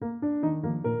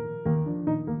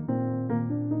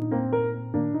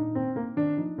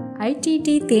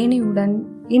IDD தேனியுடன்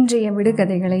இன்றைய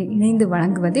விடுகதைகளை இணைந்து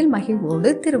வழங்குவதில் மகிழ்வோடு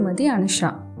திருமதி அனுஷா.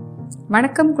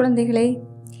 வணக்கம் குழந்தைகளே.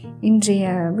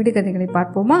 இன்றைய விடுகதைகளை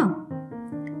பார்ப்போமா?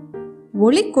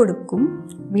 ஒளி கொடுக்கும்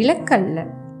விளக்கல்ல,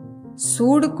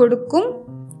 சூடு கொடுக்கும்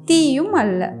தீயும்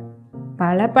அல்ல,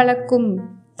 பளபளக்கும்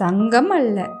தங்கம்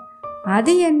அல்ல,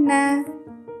 அது என்ன?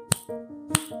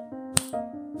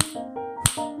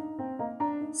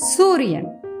 சூரியன்.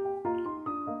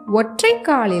 ஒற்றை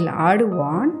காலில்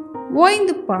ஆடுவான்,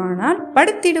 ஓய்ந்து பானால்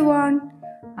படுத்திடுவான்.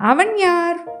 அவன்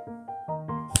யார்?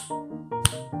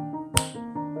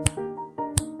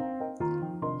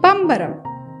 பம்பரம்.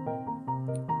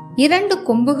 இரண்டு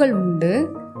கொம்புகள் உண்டு,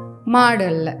 மாடு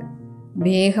அல்ல.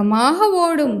 வேகமாக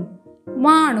ஓடும்,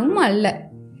 மானும் அல்ல.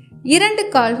 இரண்டு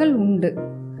கால்கள் உண்டு,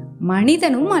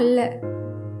 மனிதனும் அல்ல.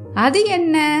 அது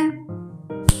என்ன?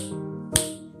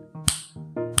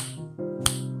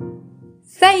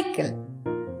 சைக்கிள்.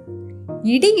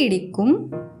 இடி இடிக்கும்,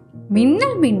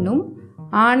 மின்னல் மின்னும்,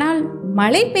 ஆனால்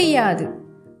மழை பெய்யாது.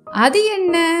 அது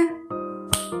என்ன?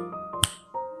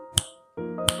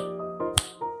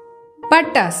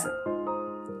 பட்டாசு.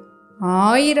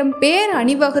 1000 பேர்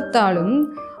அணிவகுத்தாலும்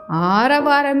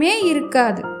ஆரவாரமே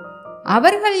இருக்காது.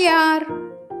 அவர்கள் யார்?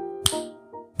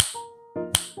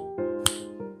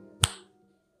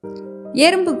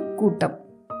 எறும்பு கூட்டம்.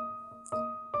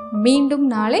 மீண்டும்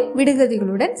நாளை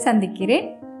விடுகதைகளுடன் சந்திக்கிறேன்.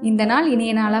 இந்த நாள்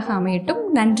இனிய நாளாக அமையட்டும்.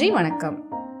 நன்றி, வணக்கம்.